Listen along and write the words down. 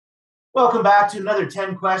Welcome back to another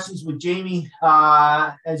 10 questions with Jamie.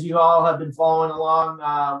 As you all have been following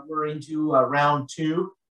along, we're into round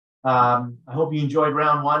two. I hope you enjoyed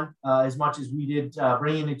round one as much as we did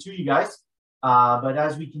bringing it to you guys. But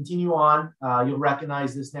as we continue on, you'll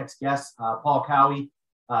recognize this next guest, Paul Cowie.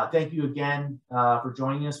 Thank you again for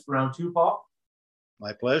joining us for round two, Paul.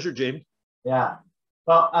 My pleasure, Jamie. Yeah.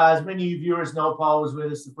 Well, as many of you viewers know, Paul was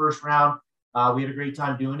with us the first round. We had a great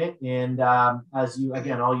time doing it, and as you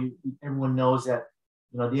again, everyone knows that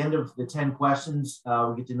at the end of the 10 questions,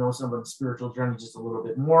 we get to know someone's spiritual journey just a little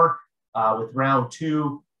bit more. With round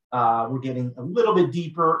two, we're getting a little bit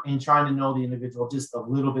deeper and trying to know the individual just a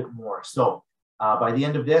little bit more. So by the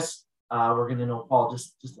end of this, we're going to know Paul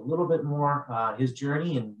just a little bit more, his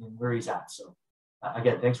journey and where he's at. So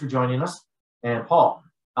again, thanks for joining us. And Paul,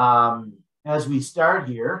 as we start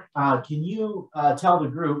here, can you tell the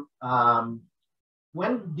group,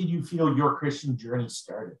 when did you feel your Christian journey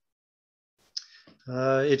started?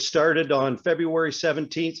 It started on February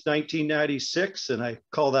 17th, 1996, and I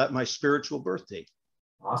call that my spiritual birthday.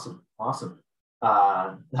 Awesome.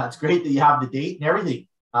 That's great that you have the date and everything.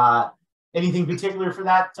 Anything particular for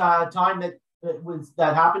that time that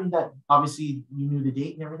happened, that obviously you knew the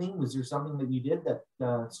date and everything? Was there something that you did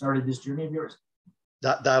that started this journey of yours?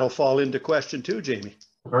 That'll fall into question too, Jamie.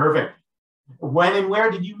 Perfect. When and where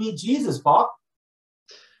did you meet Jesus, Paul?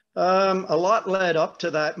 A lot led up to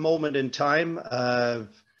that moment in time.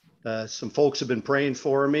 Some folks have been praying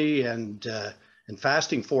for me and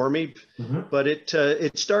fasting for me. Mm-hmm. But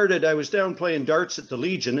it started, I was down playing darts at the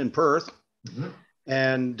Legion in Perth. Mm-hmm.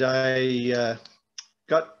 And I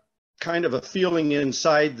got kind of a feeling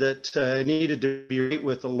inside that I needed to be right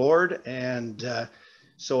with the Lord. And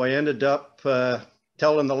so I ended up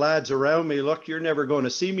telling the lads around me, look, you're never going to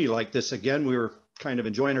see me like this again. We were kind of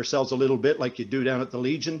enjoying ourselves a little bit like you do down at the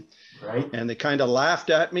Legion. Right. And they kind of laughed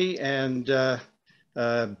at me. And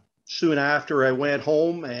soon after, I went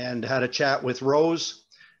home and had a chat with Rose,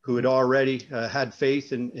 who had already had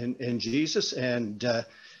faith in Jesus. And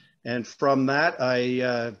from that,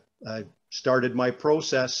 I started my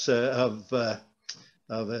process of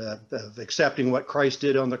accepting what Christ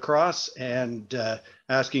did on the cross and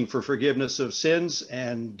asking for forgiveness of sins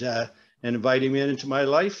and inviting me into my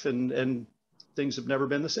life, and things have never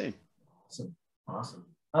been the same. Awesome.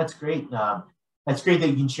 That's great. That's great that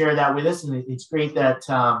you can share that with us, and it's great that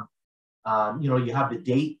you have the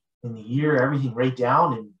date and the year, everything right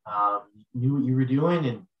down, and you knew what you were doing,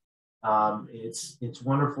 and it's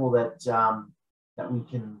wonderful that we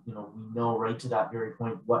can, we know right to that very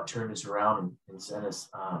point what turned us around and sent us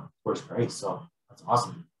towards Christ. So that's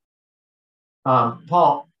awesome.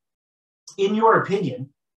 Paul, in your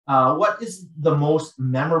opinion, what is the most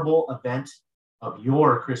memorable event of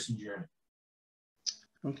your Christian journey?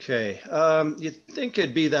 Okay. You'd think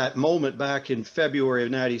it'd be that moment back in February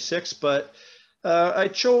of 96, but I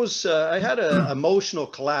had an emotional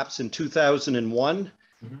collapse in 2001.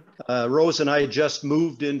 Mm-hmm. Rose and I just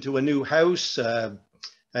moved into a new house. I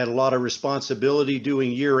had a lot of responsibility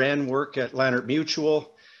doing year-end work at Lannert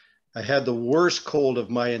Mutual. I had the worst cold of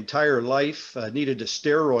my entire life. I needed a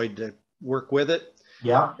steroid to work with it.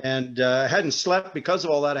 Yeah. And I hadn't slept because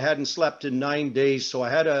of all that. I hadn't slept in 9 days. So I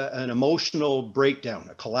had an emotional breakdown,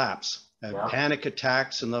 a collapse, panic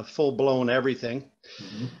attacks and the full-blown everything.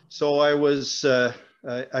 Mm-hmm. So I was,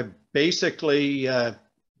 I basically,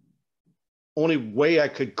 only way I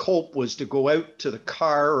could cope was to go out to the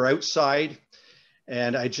car or outside.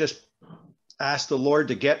 And I just asked the Lord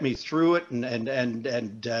to get me through it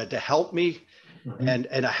and to help me. Mm-hmm.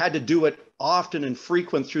 And I had to do it often and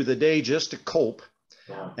frequent through the day just to cope.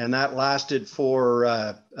 Yeah. And that lasted for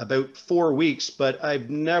about 4 weeks, but I've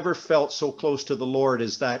never felt so close to the Lord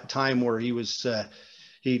as that time where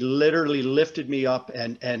he literally lifted me up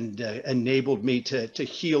and enabled me to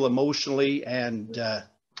heal emotionally and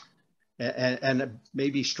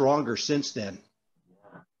maybe stronger since then.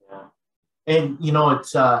 Yeah. And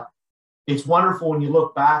it's wonderful when you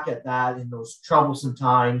look back at that in those troublesome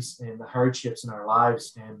times and the hardships in our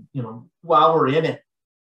lives, and while we're in it,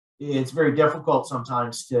 it's very difficult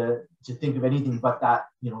sometimes to think of anything but that,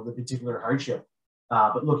 the particular hardship.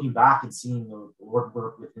 But looking back and seeing the Lord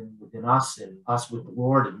work within us and us with the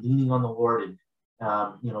Lord and leaning on the Lord, and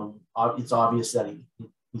it's obvious that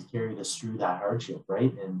He's carried us through that hardship,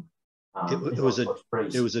 right? And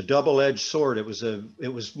it was a double-edged sword. It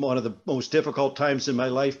was one of the most difficult times in my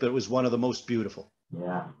life, but it was one of the most beautiful.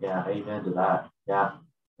 Yeah, amen to that. Yeah,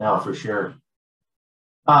 no, for sure.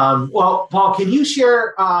 Well, Paul, can you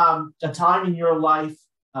share a time in your life?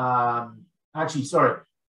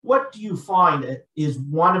 What do you find is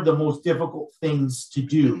one of the most difficult things to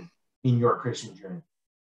do in your Christian journey?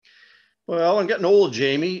 Well, I'm getting old,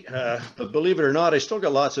 Jamie, but believe it or not, I still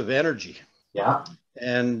got lots of energy. Yeah.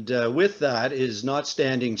 And with that is not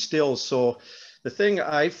standing still. So the thing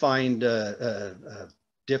I find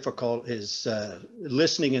difficult is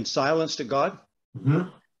listening in silence to God. Mm-hmm.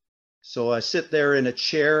 So I sit there in a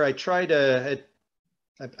chair. I try to,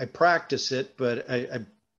 I practice it, but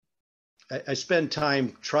I spend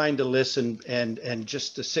time trying to listen and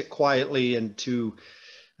just to sit quietly and to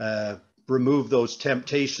remove those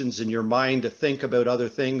temptations in your mind to think about other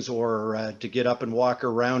things or to get up and walk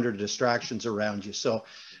around or distractions around you. So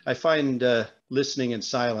I find listening in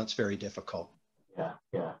silence very difficult. Yeah,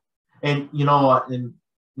 yeah. And you know what? And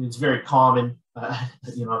it's very common.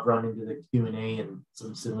 You know, I've run into the Q&A and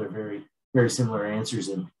some similar, very similar answers.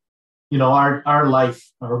 And you know, our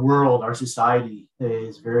life, our world, our society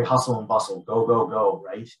is very hustle and bustle, go, go, go,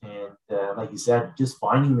 right? And like you said, just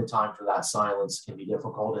finding the time for that silence can be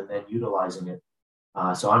difficult, and then utilizing it.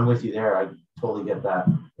 So I'm with you there. I totally get that.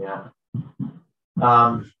 Yeah.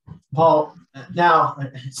 Paul, now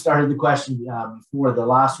I started the question before the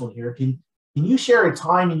last one here. Can you share a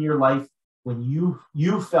time in your life when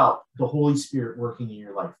you felt the Holy Spirit working in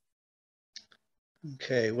your life?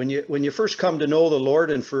 Okay, when you first come to know the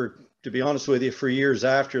Lord, and to be honest with you, for years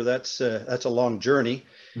after, that's a long journey.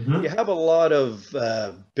 Mm-hmm. You have a lot of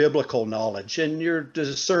biblical knowledge, and you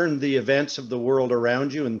discern the events of the world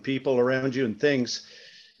around you and people around you and things.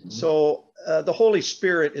 Mm-hmm. So the Holy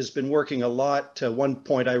Spirit has been working a lot. At one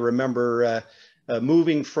point, I remember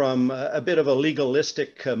moving from a bit of a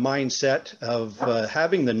legalistic mindset of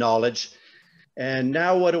having the knowledge. And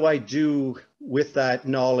now what do I do with that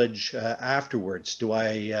knowledge afterwards? Do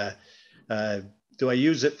I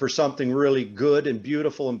use it for something really good and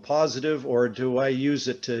beautiful and positive, or do I use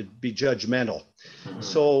it to be judgmental? Mm-hmm.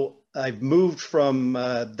 So I've moved from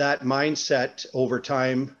that mindset over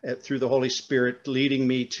time through the Holy Spirit, leading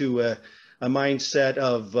me to a mindset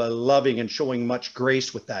of loving and showing much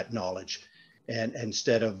grace with that knowledge, and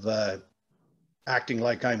instead of acting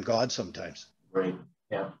like I'm God sometimes. Right.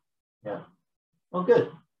 Yeah. Yeah. Oh,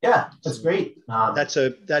 good. Yeah, that's great. That's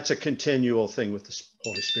a continual thing with the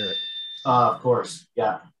Holy Spirit. Of course.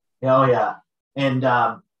 Yeah. Oh, yeah. And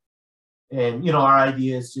you know, our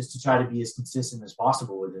idea is just to try to be as consistent as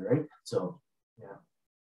possible with it, right? So, yeah.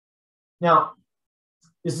 Now,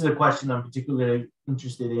 this is a question I'm particularly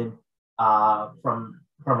interested in from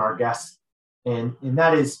our guests, and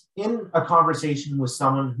that is, in a conversation with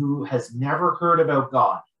someone who has never heard about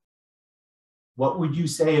God, what would you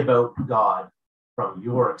say about God from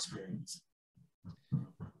your experience?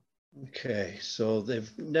 Okay, so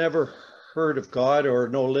they've never heard of God or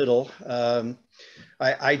know little.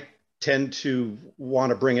 I tend to want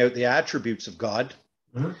to bring out the attributes of God.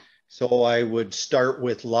 Mm-hmm. So I would start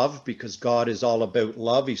with love, because God is all about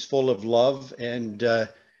love. He's full of love, and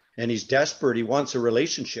he's desperate. He wants a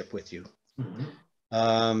relationship with you.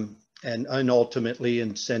 Mm-hmm. And ultimately,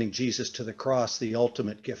 in sending Jesus to the cross, the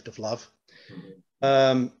ultimate gift of love.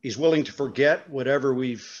 Mm-hmm. He's willing to forgive whatever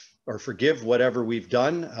we've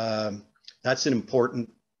done. That's an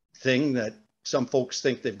important thing, that some folks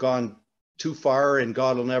think they've gone too far and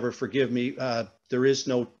God will never forgive me. There is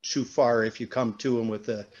no too far if you come to him with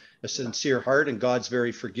a sincere heart, and God's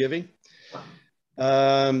very forgiving.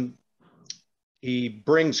 He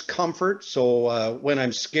brings comfort. So when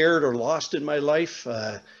I'm scared or lost in my life,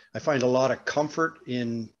 I find a lot of comfort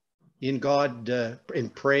in God, in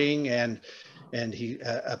praying, and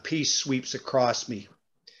a peace sweeps across me.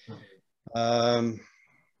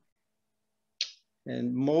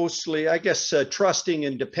 And mostly, I guess, trusting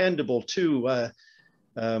and dependable too.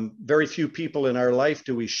 Very few people in our life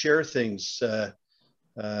do we share things that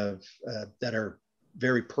are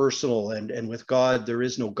very personal, and with God, there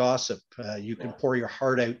is no gossip. You can pour your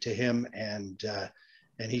heart out to him, and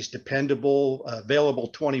he's dependable,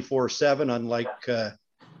 available 24/7, unlike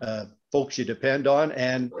folks you depend on,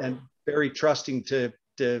 and very trusting to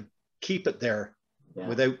keep it there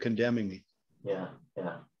without condemning me. Yeah.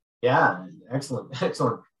 Excellent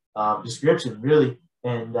description, really.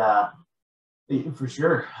 And for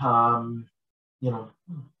sure, you know,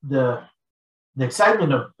 the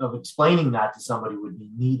excitement of explaining that to somebody would be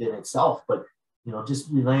neat in itself, but you know, just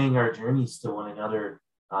relaying our journeys to one another,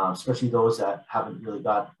 especially those that haven't really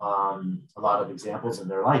got a lot of examples in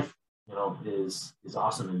their life, you know, is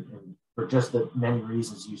awesome, and for just the many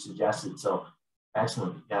reasons you suggested. So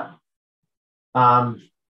excellent. Yeah.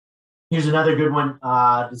 Here's another good one,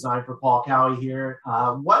 designed for Paul Cowie here.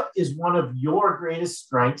 What is one of your greatest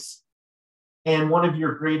strengths and one of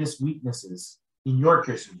your greatest weaknesses in your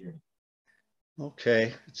Christian journey?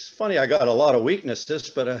 Okay. It's funny. I got a lot of weaknesses,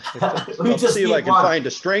 but We I'll just see if need I can one. find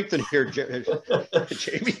a strength in here, Jamie.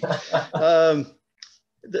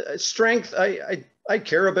 The strength, I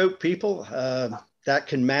care about people. That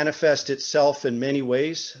can manifest itself in many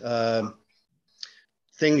ways.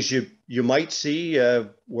 Things you might see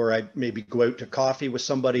where I maybe go out to coffee with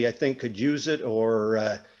somebody I think could use it,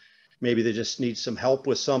 or maybe they just need some help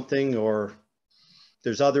with something, or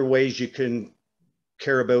there's other ways you can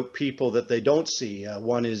care about people that they don't see.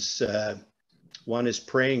 One is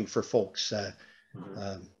praying for folks.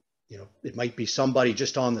 You know, it might be somebody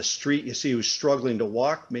just on the street you see who's struggling to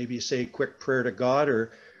walk. Maybe you say a quick prayer to God,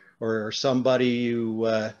 or somebody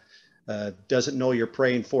who doesn't know you're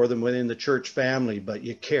praying for them within the church family, but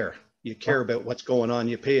you care. You care about what's going on.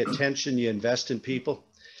 You pay attention. You invest in people.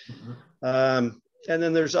 And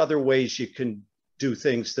then there's other ways you can do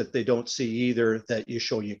things that they don't see either, that you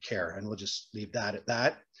show you care. And we'll just leave that at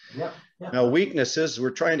that. Yeah. Now, weaknesses,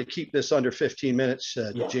 we're trying to keep this under 15 minutes,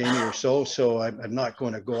 Jamie, or so I'm not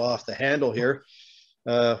going to go off the handle here.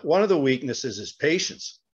 One of the weaknesses is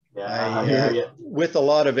patience. With a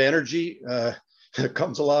lot of energy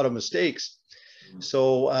comes a lot of mistakes.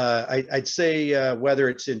 So I'd say whether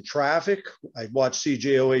it's in traffic, I watched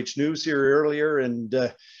CJOH News here earlier, and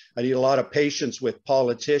I need a lot of patience with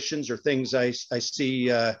politicians or things I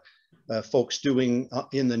see folks doing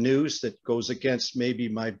in the news that goes against maybe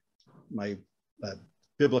my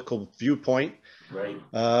biblical viewpoint. Right.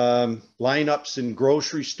 Lineups in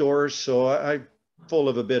grocery stores. So I'm full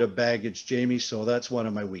of a bit of baggage, Jamie. So that's one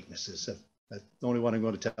of my weaknesses. That's the only one I'm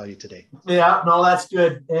going to tell you today. Yeah, no, that's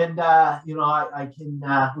good. And, you know, I can,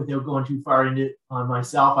 without going too far into it on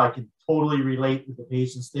myself, I can totally relate with the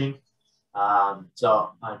patience thing.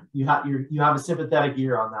 So you have a sympathetic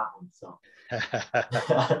ear on that one. So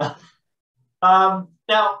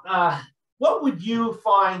now, what would you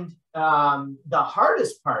find the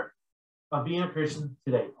hardest part of being a Christian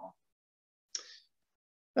today, Paul?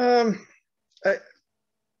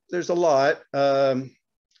 There's a lot.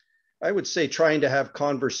 I would say trying to have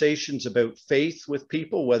conversations about faith with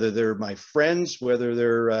people, whether they're my friends, whether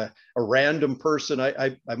they're a random person.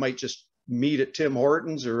 I might just meet at Tim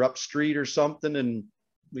Hortons or up street or something, and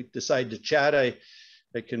we decide to chat. I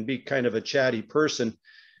can be kind of a chatty person.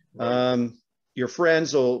 Your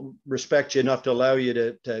friends will respect you enough to allow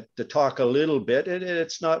you to talk a little bit. And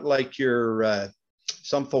it's not like you're,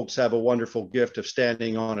 some folks have a wonderful gift of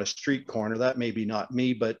standing on a street corner. That may be not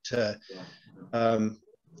me, but,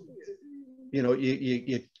 you know,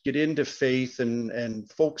 you get into faith,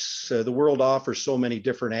 and folks, the world offers so many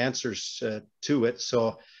different answers to it.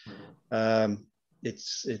 So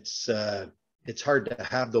it's hard to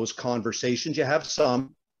have those conversations. You have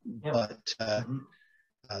some, but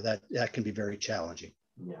that can be very challenging.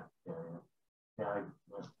 I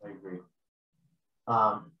agree.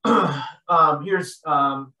 Here's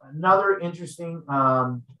another interesting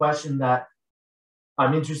question that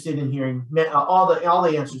I'm interested in hearing all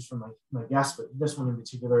the answers from my guests, but this one in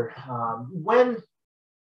particular. When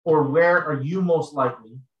or where are you most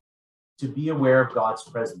likely to be aware of God's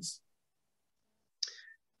presence?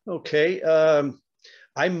 Okay.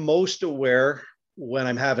 I'm most aware when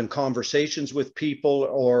I'm having conversations with people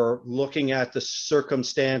or looking at the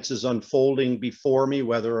circumstances unfolding before me,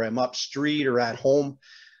 whether I'm up street or at home.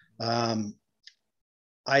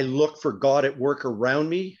 I look for God at work around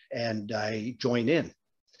me, and I join in.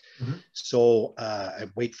 So I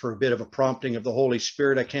wait for a bit of a prompting of the Holy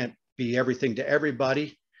Spirit. I can't be everything to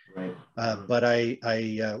everybody, right. But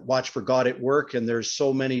I watch for God at work, and there's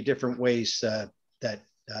so many different ways that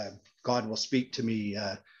God will speak to me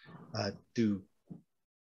to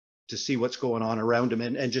see what's going on around him,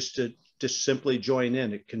 and just to simply join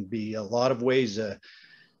in. It can be a lot of ways. An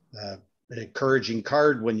encouraging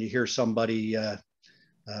card when you hear somebody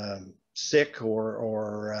sick,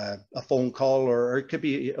 or a phone call, or it could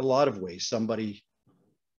be a lot of ways. Somebody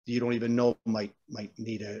you don't even know might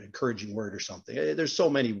need an encouraging word or something. There's so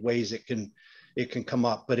many ways it can come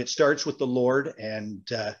up, but it starts with the Lord, and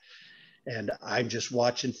I'm just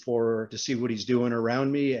watching to see what he's doing around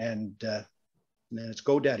me, and then it's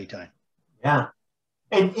go daddy time. Yeah.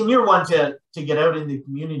 And you're one to get out in the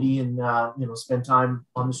community and, spend time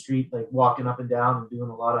on the street, like walking up and down and doing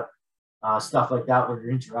a lot of stuff like that, where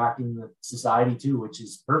you're interacting with society too, which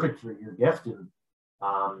is perfect for your gift. And,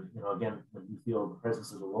 again, when you feel the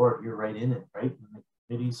presence of the Lord, you're right in it, right? In the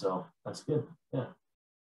community. So that's good. Yeah.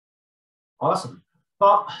 Awesome.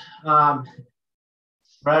 Well, right,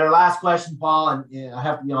 our last question, Paul, and I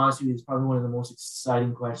have to be honest with you, it's probably one of the most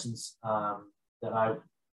exciting questions that I've,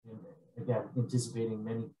 again, anticipating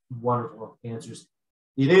many wonderful answers.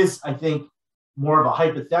 It is, I think, more of a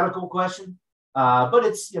hypothetical question, but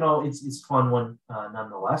it's, it's fun one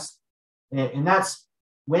nonetheless. And that's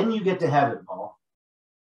when you get to heaven, Paul,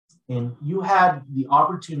 and you had the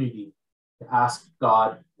opportunity to ask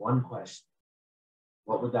God one question.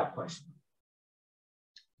 What would that question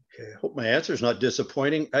be? Okay, I hope my answer is not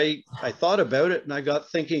disappointing. I thought about it and I got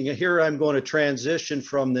thinking, here I'm going to transition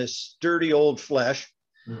from this dirty old flesh,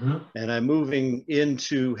 and I'm moving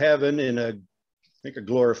into heaven in I think a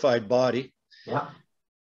glorified body. Yeah.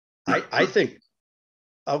 I think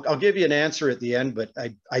I'll give you an answer at the end, but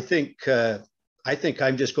I think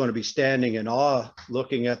I'm just going to be standing in awe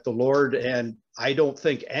looking at the Lord, and I don't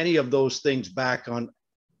think any of those things back on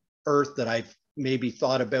earth that I've maybe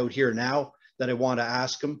thought about here now that I want to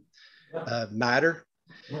ask him matter.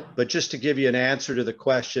 Yeah. But just to give you an answer to the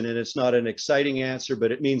question, and it's not an exciting answer,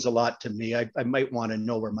 but it means a lot to me. I might want to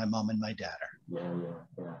know where my mom and my dad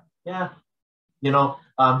are. Yeah.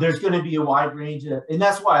 There's going to be a wide range and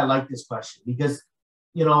that's why I like this question, because,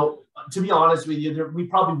 to be honest with you, we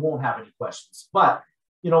probably won't have any questions, but,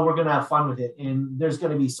 we're going to have fun with it. And there's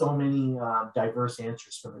going to be so many diverse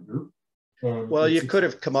answers from the group. And well, you could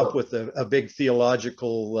have come up with a big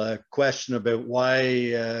theological question about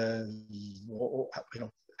why,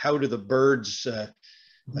 how do the birds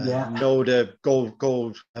know to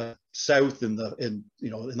go south in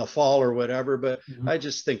the fall or whatever? But I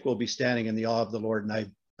just think we'll be standing in the awe of the Lord,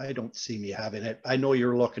 and I don't see me having it. I know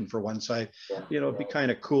you're looking for one, so it'd be kind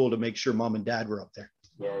of cool to make sure mom and dad were up there.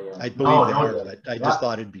 I believe they are, but I just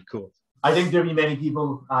thought it'd be cool. I think there'd be many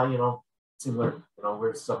people, similar,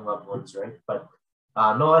 we're some loved ones, right? But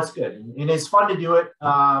no, that's good. And it's fun to do it.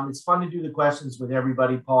 It's fun to do the questions with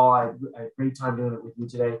everybody. Paul, I had a great time doing it with you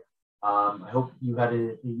today. I hope you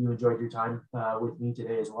enjoyed your time with me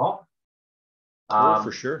today as well.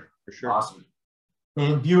 For sure. Awesome.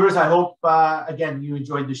 And viewers, I hope, again, you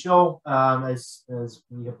enjoyed the show. As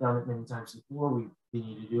we have done it many times before, we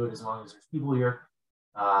continue to do it as long as there's people here.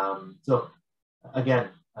 So again,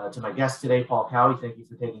 to my guest today, Paul Cowie, thank you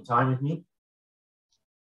for taking time with me.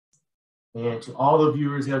 And to all the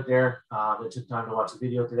viewers out there that took time to watch the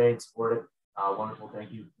video today and support it, wonderful.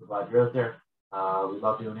 Thank you. We're glad you're out there. We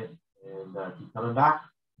love doing it, and keep coming back.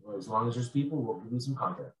 As long as there's people, we'll give you some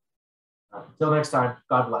content. Until next time,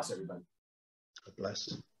 God bless everybody. God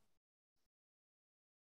bless.